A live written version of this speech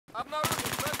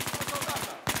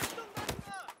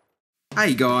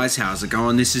Hey guys, how's it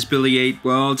going? This is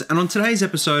BillyEatWorld, and on today's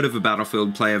episode of a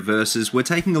Battlefield Player Versus, we're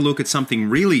taking a look at something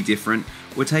really different.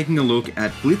 We're taking a look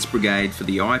at Blitz Brigade for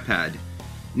the iPad.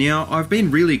 Now, I've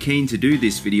been really keen to do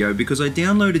this video because I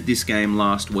downloaded this game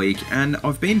last week and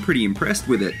I've been pretty impressed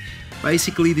with it.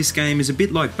 Basically, this game is a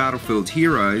bit like Battlefield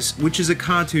Heroes, which is a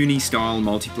cartoony style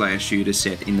multiplayer shooter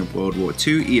set in the World War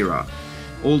II era.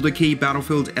 All the key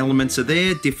Battlefield elements are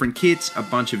there, different kits, a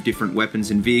bunch of different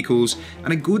weapons and vehicles,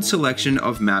 and a good selection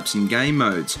of maps and game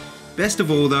modes. Best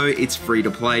of all though, it's free to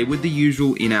play with the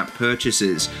usual in-app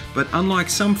purchases, but unlike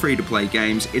some free to play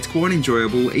games, it's quite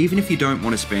enjoyable even if you don't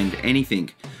want to spend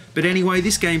anything. But anyway,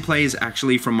 this gameplay is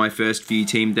actually from my first few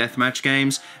team deathmatch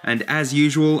games, and as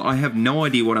usual, I have no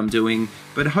idea what I'm doing,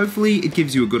 but hopefully it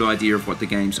gives you a good idea of what the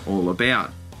game's all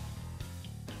about.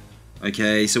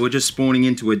 Okay, so we're just spawning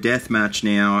into a deathmatch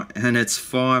now, and it's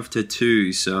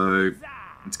 5-2, so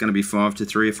it's going to be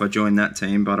 5-3 if I join that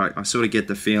team, but I sort of get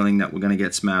the feeling that we're going to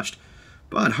get smashed.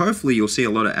 But hopefully you'll see a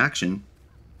lot of action,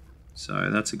 so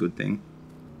that's a good thing.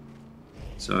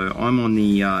 So I'm on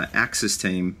the Axis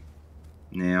team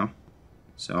now,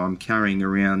 so I'm carrying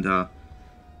around a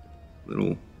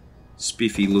little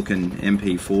spiffy looking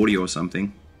MP40 or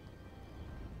something.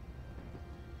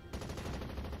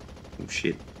 Oh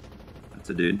shit. That's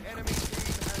a dude.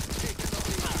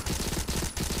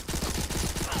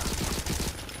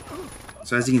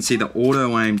 So as you can see, the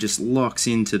auto aim just locks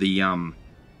into the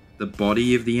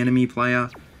body of the enemy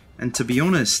player, and to be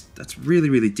honest, that's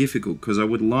really difficult because I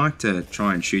would like to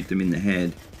try and shoot them in the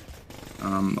head.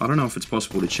 I don't know if it's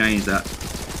possible to change that,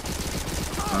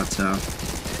 but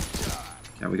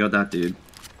yeah, we got that dude.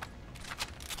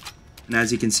 And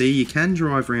as you can see, you can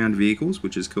drive around vehicles,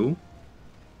 which is cool.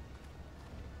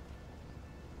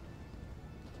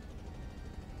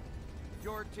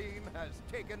 Team has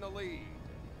taken the lead.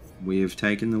 We have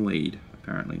taken the lead,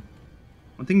 apparently.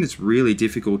 One thing that's really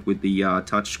difficult with the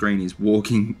touchscreen is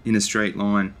walking in a straight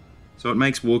line. So it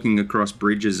makes walking across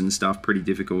bridges and stuff pretty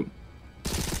difficult.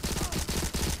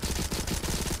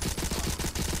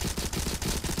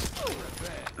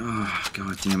 Oh,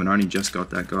 god damn it, I only just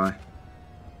got that guy.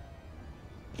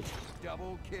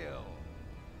 Double kill.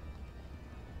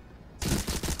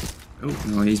 Oh,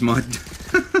 no, he's my...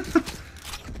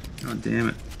 God damn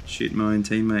it. Shoot my own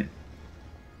teammate.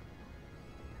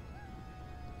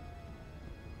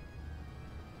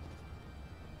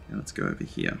 Okay, let's go over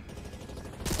here.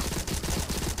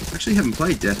 I actually haven't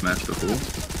played deathmatch before.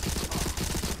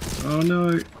 Oh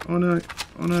no, oh no,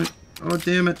 oh no, oh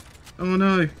damn it, oh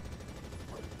no.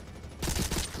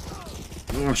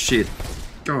 Oh shit,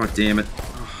 god damn it.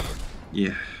 Oh,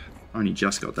 yeah, I only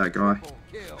just got that guy.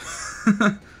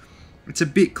 It's a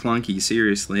bit clunky,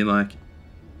 seriously, like...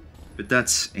 But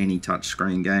that's any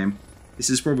touchscreen game. This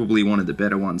is probably one of the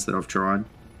better ones that I've tried.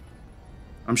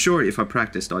 I'm sure if I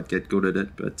practiced I'd get good at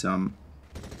it, but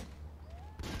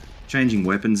changing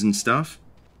weapons and stuff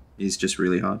is just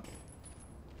really hard.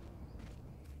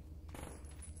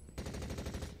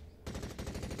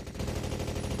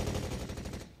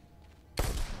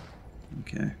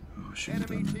 Okay. Oh, I shouldn't have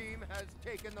done that. Team has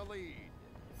taken the lead.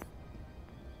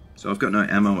 So I've got no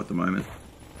ammo at the moment.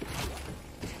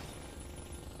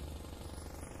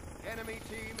 Enemy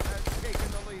team has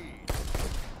taken the lead.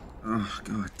 Oh,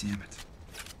 god damn it.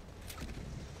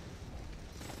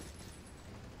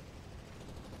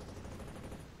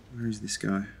 Where is this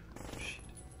guy? Shit.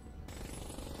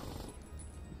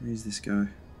 Where is this guy?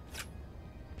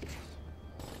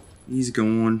 He's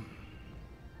gone.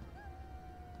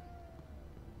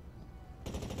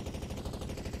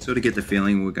 Sort of get the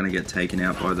feeling we're going to get taken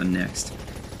out by the next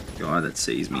guy that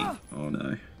sees me. Oh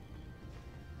no.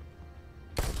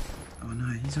 Oh no,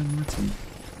 he's on my team.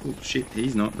 Oh shit,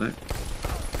 he's not though.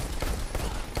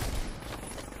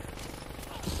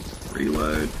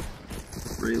 Reload.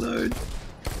 Reload.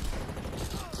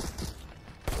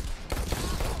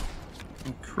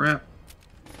 Oh crap.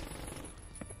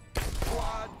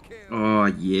 Oh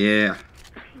yeah.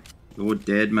 You're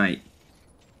dead, mate.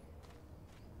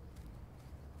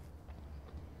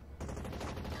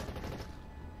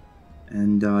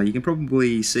 And you can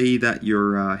probably see that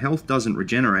your health doesn't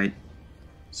regenerate.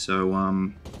 So,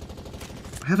 I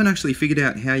haven't actually figured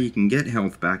out how you can get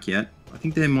health back yet. I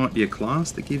think there might be a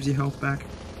class that gives you health back.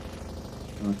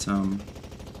 But,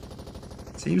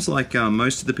 seems like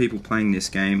most of the people playing this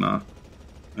game are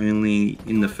only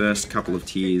in the first couple of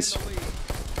tiers.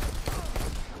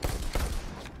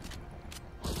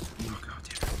 Oh, god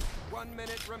damn it. 1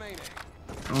 minute remaining.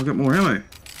 Oh, I got more ammo.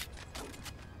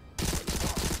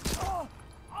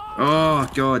 Oh,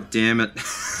 god damn it.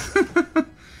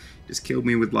 Just killed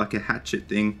me with like a hatchet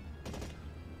thing.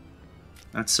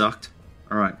 That sucked.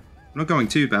 Alright. Not going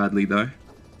too badly though.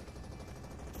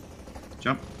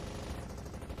 Jump.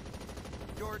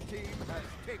 Your team has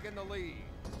taken the lead.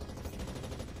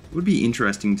 It would be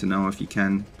interesting to know if you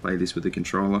can play this with a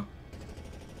controller.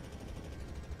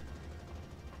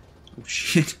 Oh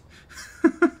shit.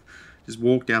 Just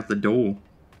walked out the door.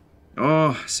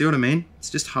 Oh, see what I mean? It's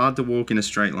just hard to walk in a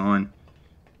straight line.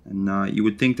 And you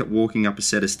would think that walking up a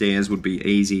set of stairs would be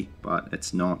easy, but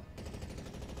it's not.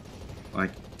 Like,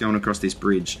 going across this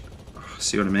bridge. Oh,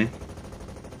 see what I mean?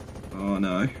 Oh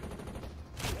no.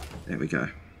 There we go.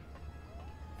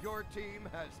 Your team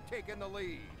has taken the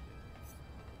lead.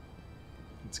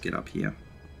 Let's get up here.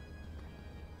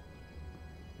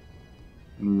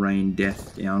 And rain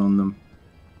death down on them.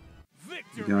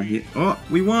 We go here. Oh,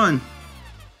 we won!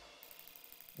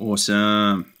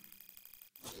 Awesome.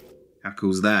 How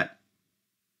cool is that?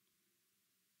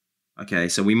 Okay,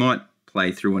 so we might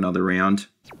play through another round.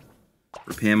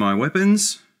 Repair my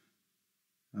weapons.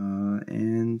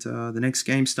 And the next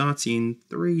game starts in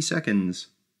 3 seconds.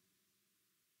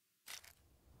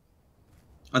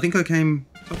 I think I came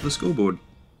top of the scoreboard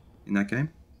in that game.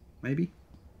 Maybe?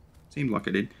 Seemed like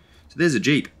I did. So there's a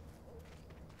Jeep.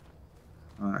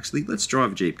 Actually, let's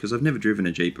drive a Jeep, because I've never driven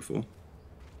a Jeep before.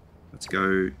 Let's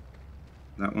go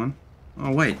that one.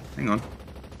 Oh, wait. Hang on.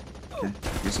 Okay,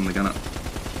 using the gun up.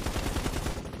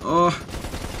 Oh!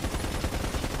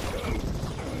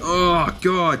 Oh,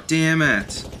 god damn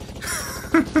it!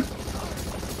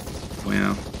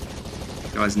 Wow.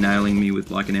 Guy's nailing me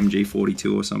with like an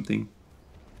MG42 or something.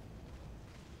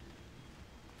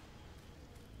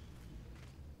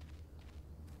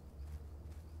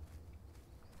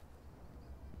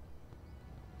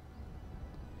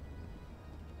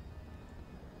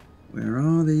 Where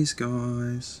are these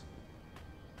guys?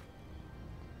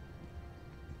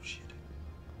 Shit.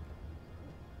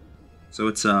 So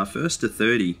it's first to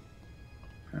 30,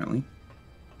 apparently.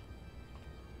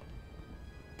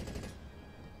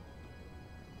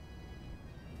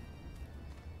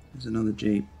 There's another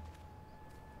Jeep.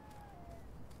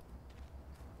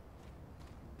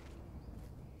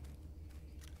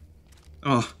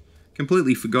 Oh,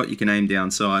 completely forgot you can aim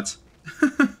down sights.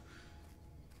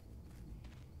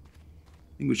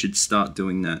 I think we should start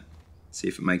doing that. See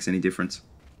if it makes any difference.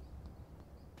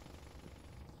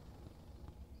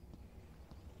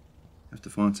 Have to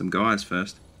find some guys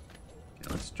first.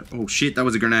 Okay, let's oh shit, that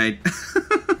was a grenade.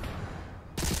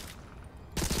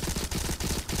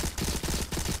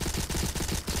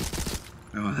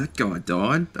 Oh, that guy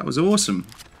died. That was awesome.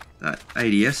 That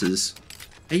ADS is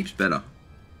heaps better.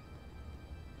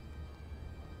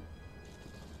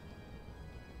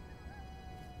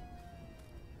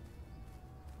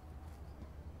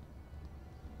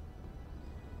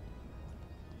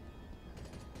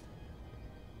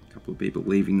 Couple of people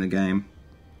leaving the game,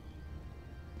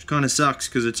 which kind of sucks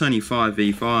because it's only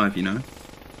 5v5, you know.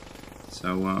 So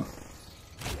hang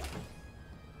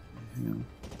on.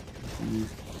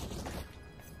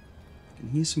 I can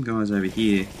hear some guys over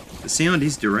here. The sound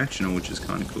is directional, which is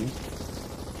kind of cool.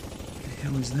 What the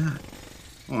hell is that?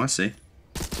 Oh, I see.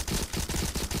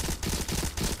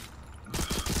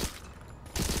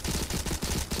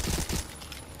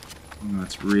 Oh,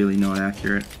 that's really not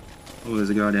accurate. Oh, there's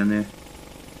a guy down there.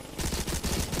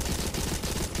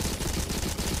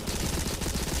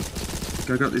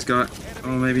 I got this guy.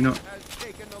 Oh, maybe not.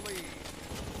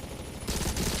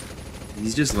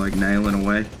 He's just like nailing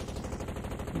away.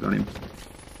 I got him.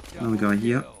 Another guy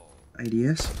here.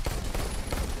 ADS.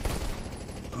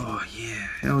 Oh yeah,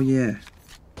 hell yeah.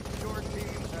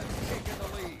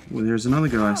 Well, there's another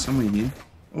guy somewhere here.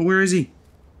 Oh, where is he?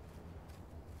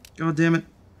 God damn it.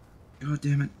 God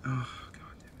damn it. Oh,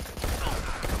 god damn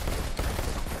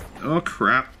it. Oh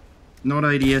crap. Not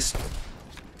ADS.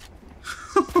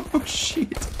 Oh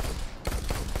shit.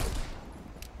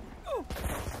 Oh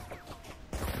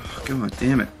god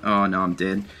damn it. Oh no, I'm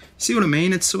dead. See what I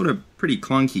mean? It's sort of pretty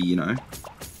clunky, you know.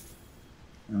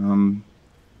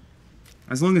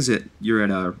 As long as you're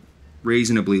at a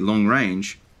reasonably long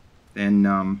range,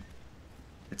 then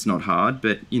it's not hard,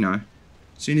 but you know,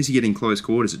 as soon as you get in close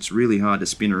quarters, it's really hard to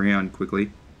spin around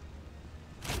quickly.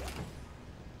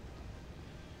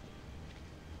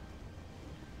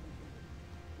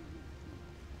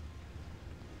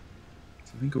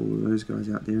 I think all of those guys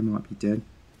out there might be dead.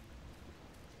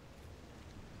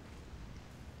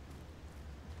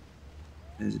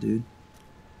 There's a dude.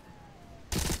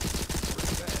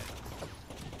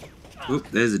 Oop,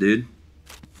 there's a dude.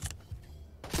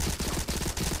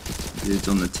 Dude's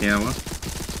on the tower.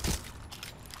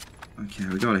 Okay,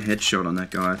 we got a headshot on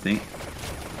that guy, I think.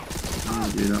 There's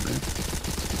dude up there.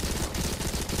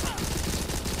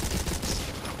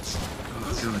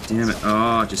 Oh, god damn it.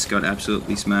 Oh, I just got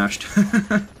absolutely smashed.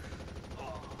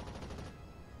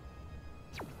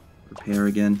 Repair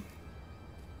again.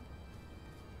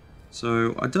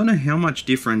 So, I don't know how much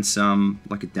difference,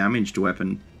 like a damaged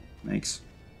weapon makes.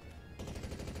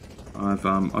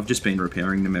 I've just been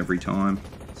repairing them every time,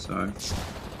 so I'm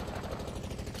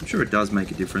sure it does make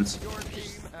a difference. Your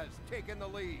team has taken the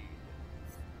lead.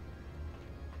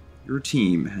 Your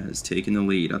team has taken the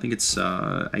lead. I think it's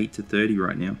 8 to 30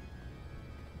 right now.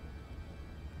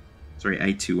 Sorry,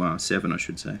 8 to 7, I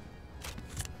should say.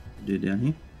 Do down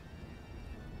here.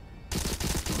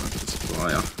 Oh, just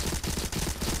fire.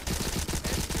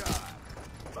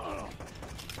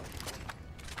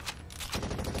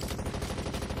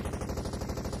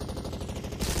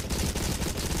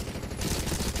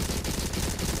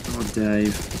 Oh,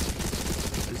 Dave.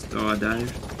 Just die,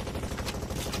 Dave.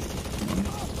 Come on.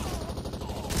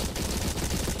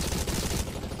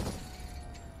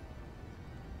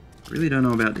 Really don't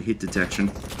know about the hit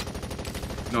detection.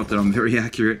 Not that I'm very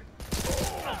accurate.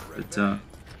 But,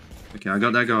 okay, I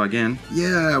got that guy again.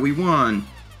 Yeah, we won!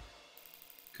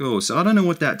 Cool, so I don't know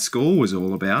what that score was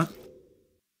all about.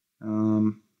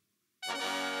 I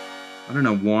don't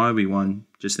know why we won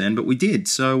just then, but we did.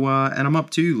 So, and I'm up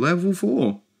to level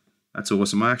 4. That's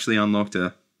awesome. I actually unlocked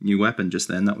a new weapon just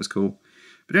then. That was cool.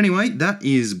 But anyway, that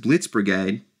is Blitz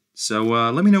Brigade. So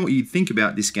let me know what you think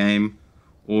about this game,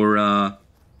 or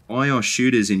iOS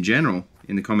shooters in general,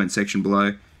 in the comment section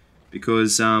below.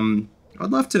 Because I'd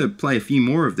love to play a few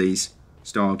more of these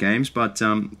style games, but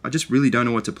I just really don't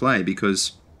know what to play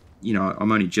because, you know,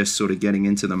 I'm only just sort of getting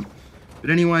into them. But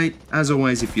anyway, as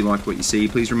always, if you like what you see,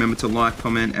 please remember to like,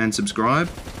 comment, and subscribe.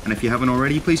 And if you haven't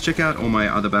already, please check out all my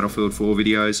other Battlefield 4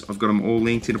 videos. I've got them all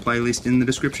linked in a playlist in the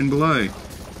description below.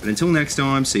 But until next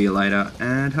time, see you later,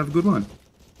 and have a good one.